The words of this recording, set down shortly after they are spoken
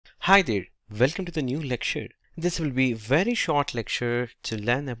Hi there, welcome to the new lecture. This will be a very short lecture to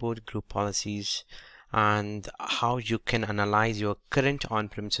learn about group policies and how you can analyze your current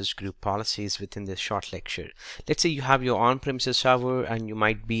on-premises group policies within this short lecture. Let's say you have your on-premises server and you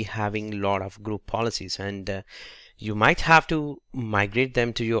might be having a lot of group policies, and you might have to migrate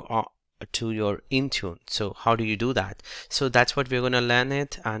them to your Intune. So how do you do that? So that's what we're going to learn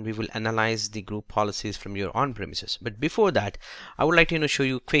it, and we will analyze the group policies from your on-premises. But before that, I would like to show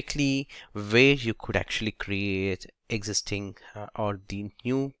you quickly where you could actually create existing or the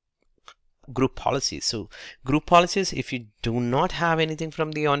new group policies. So group policies, if you do not have anything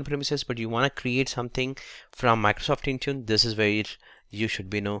from the on-premises but you want to create something from Microsoft Intune, this is where you should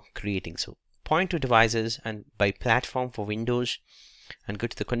be creating. So point to devices and by platform for Windows, and go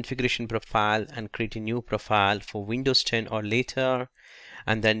to the configuration profile and create a new profile for Windows 10 or later,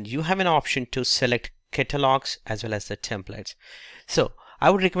 and then you have an option to select catalogs as well as the templates. So I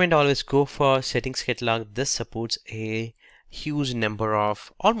would recommend always go for settings catalog. This supports a huge number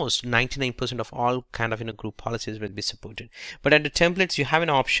of almost 99% of all kind of group policies will be supported. But under templates you have an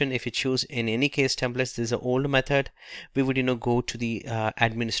option. If you choose in any case templates, this is an old method. We would go to the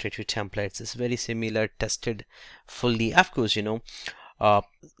administrative templates. It's very similar, tested fully. Of course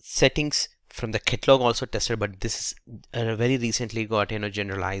settings from the catalog also tested, but this is very recently got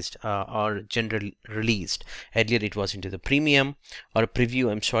generalized or general released. Earlier it was into the premium or a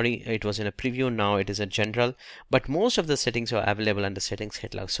preview. I'm sorry, it was in a preview. Now it is a general, but most of the settings are available under settings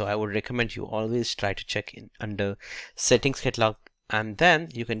catalog. So I would recommend you always try to check in under settings catalog, and then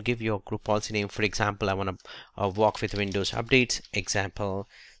you can give your group policy name. For example, I want to work with Windows updates example.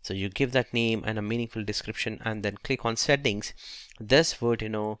 So you give that name and a meaningful description, and then click on settings. This would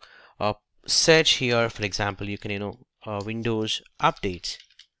search here. For example, you can Windows updates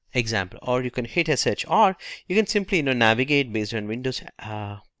example, or you can hit a search, or you can simply navigate based on Windows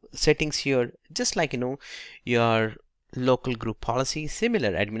settings here, just like your local group policy,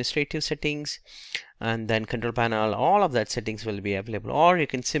 similar administrative settings, and then control panel, all of that settings will be available. Or you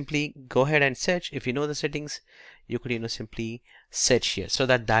can simply go ahead and search. If you know the settings, you could simply search here, so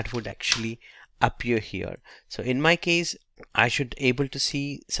that would actually appear here. So in my case, I should able to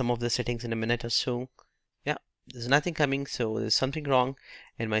see some of the settings in a minute or so. Yeah, there's nothing coming, so there's something wrong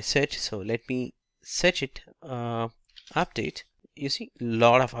in my search. So let me search it. Update. You see a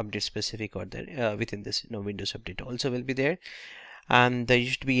lot of update specific are there within this. Windows update also will be there, and you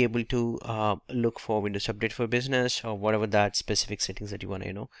should be able to look for Windows update for business or whatever that specific settings that you want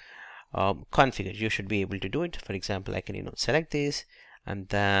to configure. You should be able to do it. For example, I can select this, and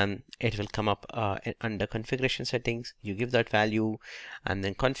then it will come up under configuration settings. You give that value and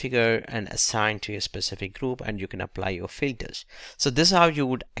then configure and assign to a specific group, and you can apply your filters. So this is how you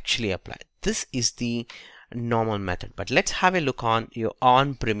would actually apply. This is the normal method, but let's have a look on your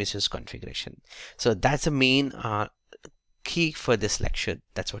on-premises configuration. So that's the main key for this lecture.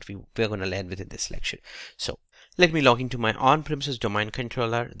 That's what we're going to learn within this lecture. So let me log into my on-premises domain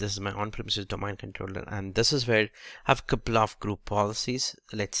controller. This is my on-premises domain controller, and this is where I have a couple of group policies.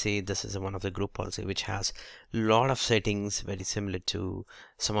 Let's say this is one of the group policy which has a lot of settings very similar to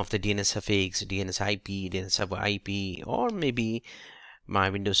some of the DNS suffix, DNS IP, DNS server IP, or maybe my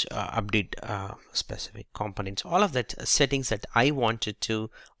Windows update specific components. All of that settings that I wanted to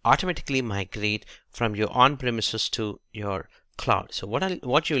automatically migrate from your on-premises to your cloud. So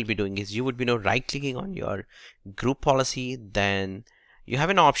what you will be doing is you would be right clicking on your group policy, then you have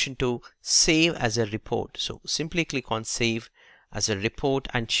an option to save as a report. So simply click on save as a report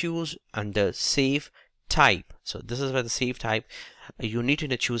and choose under save type. So this is where the save type you need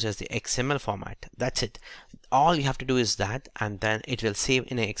to choose as the XML format. That's it. All you have to do is that, and then it will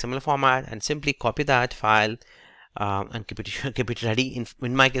save in a XML format, and simply copy that file and keep it ready.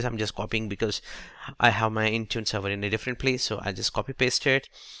 In my case, I'm just copying because I have my Intune server in a different place, so I just copy paste it,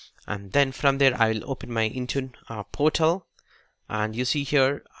 and then from there I will open my Intune portal, and you see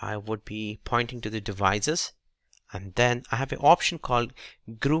here I would be pointing to the devices, and then I have an option called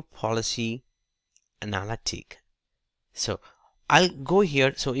group policy analytic. So I'll go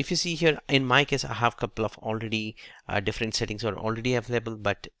here. So if you see here, in my case, I have a couple of already different settings are already available,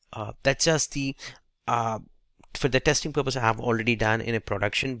 but that's just the for the testing purpose I have already done in a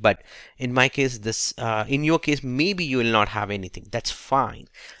production. But in my case, this in your case, maybe you will not have anything. That's fine.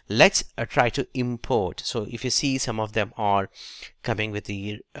 Let's try to import. So if you see, some of them are coming with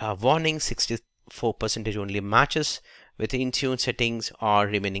the warning 64% only matches with Intune settings, or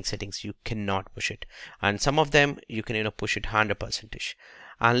remaining settings you cannot push it, and some of them you can push it 100%.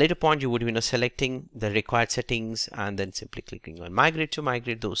 And later point you would selecting the required settings and then simply clicking on migrate to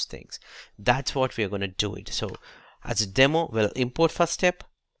migrate those things. That's what we are going to do it. So as a demo, we'll import first step,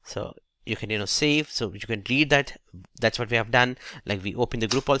 So you can save, so you can read that. That's what we have done. Like, we open the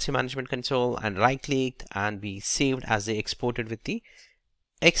group policy management console and right clicked, and we saved as they exported with the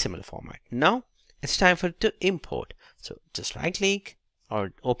XML format. Now it's time for it to import. So just right click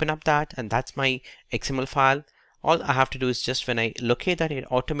or open up that, and that's my XML file. All I have to do is just when I locate that, it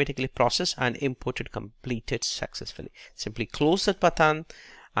automatically process and imported completed successfully. Simply close that button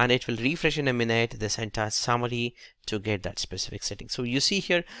and it will refresh in a minute this entire summary to get that specific setting. So you see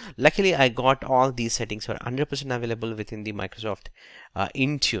here, luckily I got all these settings are 100% available within the Microsoft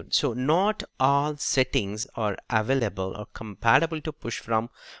Intune. So not all settings are available or compatible to push from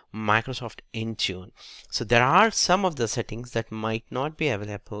Microsoft Intune. So there are some of the settings that might not be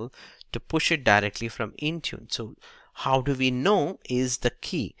available to push it directly from Intune. So how do we know is the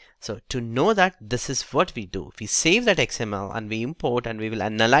key. So to know that, this is what we do. We save that XML and we import and we will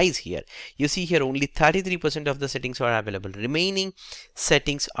analyze here. You see here only 33% of the settings are available. Remaining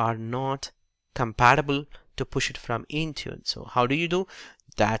settings are not compatible to push it from Intune. So how do you do?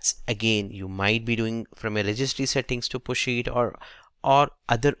 That's again, you might be doing from a registry settings to push it, or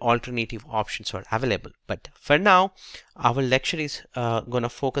other alternative options are available. But for now, our lecture is gonna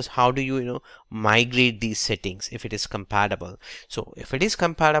focus how do you migrate these settings if it is compatible. So if it is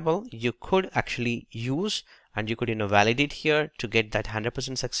compatible, you could actually use and you could validate here to get that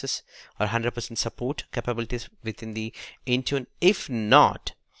 100% success or 100% support capabilities within the Intune. If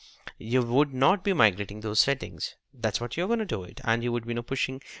not, you would not be migrating those settings. That's what you're going to do it, and you would be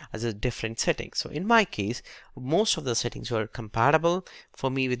pushing as a different setting. So in my case, most of the settings were compatible for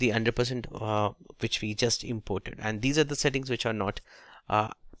me with the 100% which we just imported, and these are the settings which are not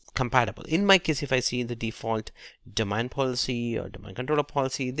compatible. In my case, if I see the default domain policy or domain controller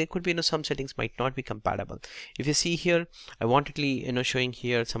policy, there could be some settings might not be compatible. If you see here, I wanted to showing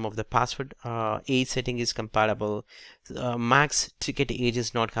here some of the password age setting is compatible. Max ticket age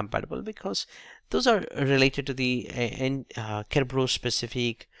is not compatible because those are related to the Kerberos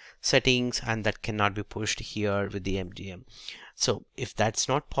specific settings, and that cannot be pushed here with the MDM. So if that's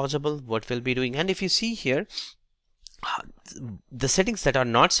not possible, what we'll be doing, and if you see here, the settings that are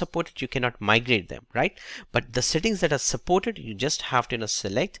not supported, you cannot migrate them, right? But the settings that are supported, you just have to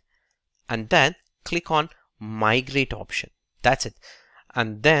select and then click on migrate option. That's it.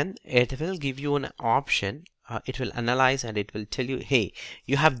 And then it will give you an option. It will analyze and it will tell you, hey,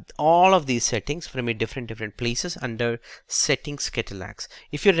 you have all of these settings from a different places under settings catalogs.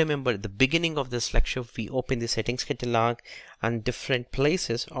 If you remember the beginning of this lecture, we opened the settings catalog and different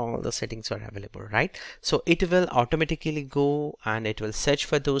places all the settings are available, right? So it will automatically go and it will search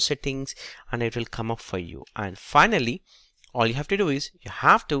for those settings and it will come up for you. And finally, all you have to do is you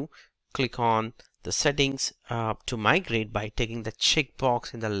have to click on the settings to migrate by taking the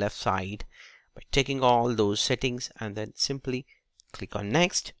checkbox in the left side, by taking all those settings, and then simply click on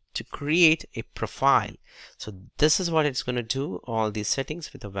next to create a profile. So this is what it's going to do, all these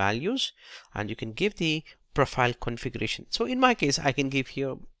settings with the values, and you can give the profile configuration. So in my case, I can give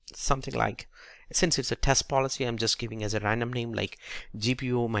here something like, since it's a test policy, I'm just giving as a random name like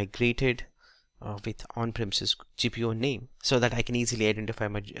GPO migrated with on-premises GPO name, so that I can easily identify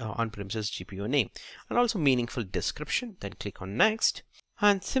my on-premises GPO name, and also meaningful description. Then click on next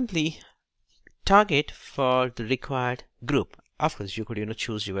and simply target for the required group. Of course, you could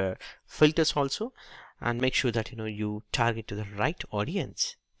choose your filters also and make sure that you target to the right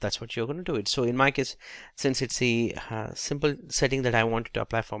audience. That's what you're going to do it. So in my case, since it's a simple setting that I wanted to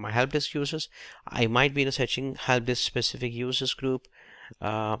apply for my help desk users, I might be searching help desk specific users group.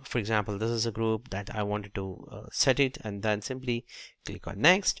 For example, this is a group that I wanted to set it, and then simply click on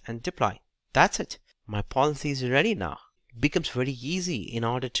next and deploy. That's it. My policy is ready now. Becomes very easy in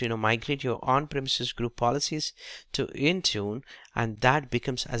order to migrate your on-premises group policies to Intune, and that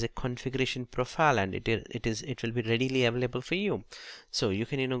becomes as a configuration profile, and it will be readily available for you. So you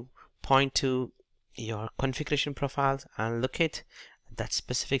can point to your configuration profiles and look at that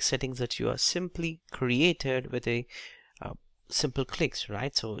specific settings that you are simply created with a simple clicks,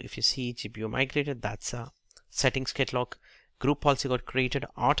 right? So if you see GPO migrated, that's a settings catalog. Group policy got created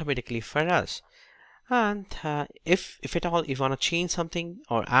automatically for us. And if at all you want to change something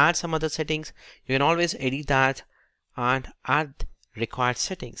or add some other settings, you can always edit that and add required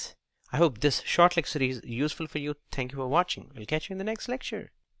settings. I hope this short lecture is useful for you. Thank you for watching. We'll catch you in the next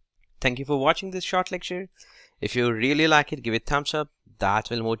lecture. Thank you for watching this short lecture. If you really like it, give it a thumbs up. That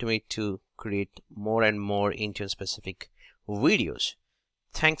will motivate to create more and more Intune specific videos.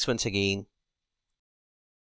 Thanks once again.